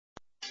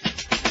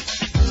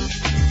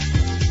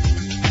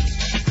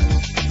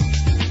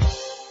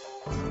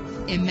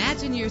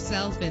Imagine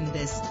yourself in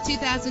this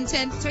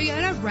 2010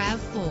 Toyota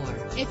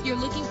RAV4. If you're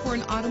looking for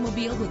an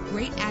automobile with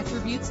great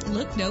attributes,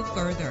 look no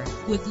further.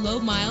 With low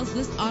miles,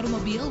 this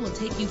automobile will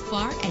take you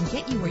far and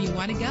get you where you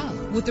want to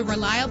go. With a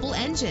reliable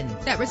engine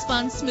that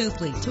responds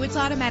smoothly to its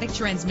automatic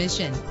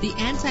transmission, the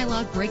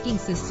anti-lock braking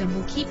system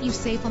will keep you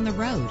safe on the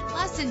road.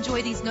 Plus,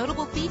 enjoy these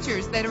notable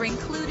features that are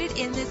included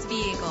in this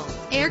vehicle: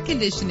 air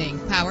conditioning,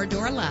 power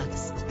door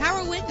locks,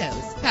 power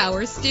windows,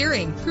 power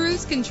steering,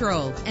 cruise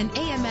control, and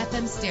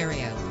AM/FM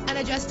stereo, an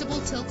adjustable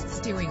tilt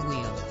steering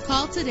wheel.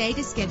 Call today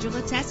to schedule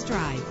a test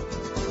drive.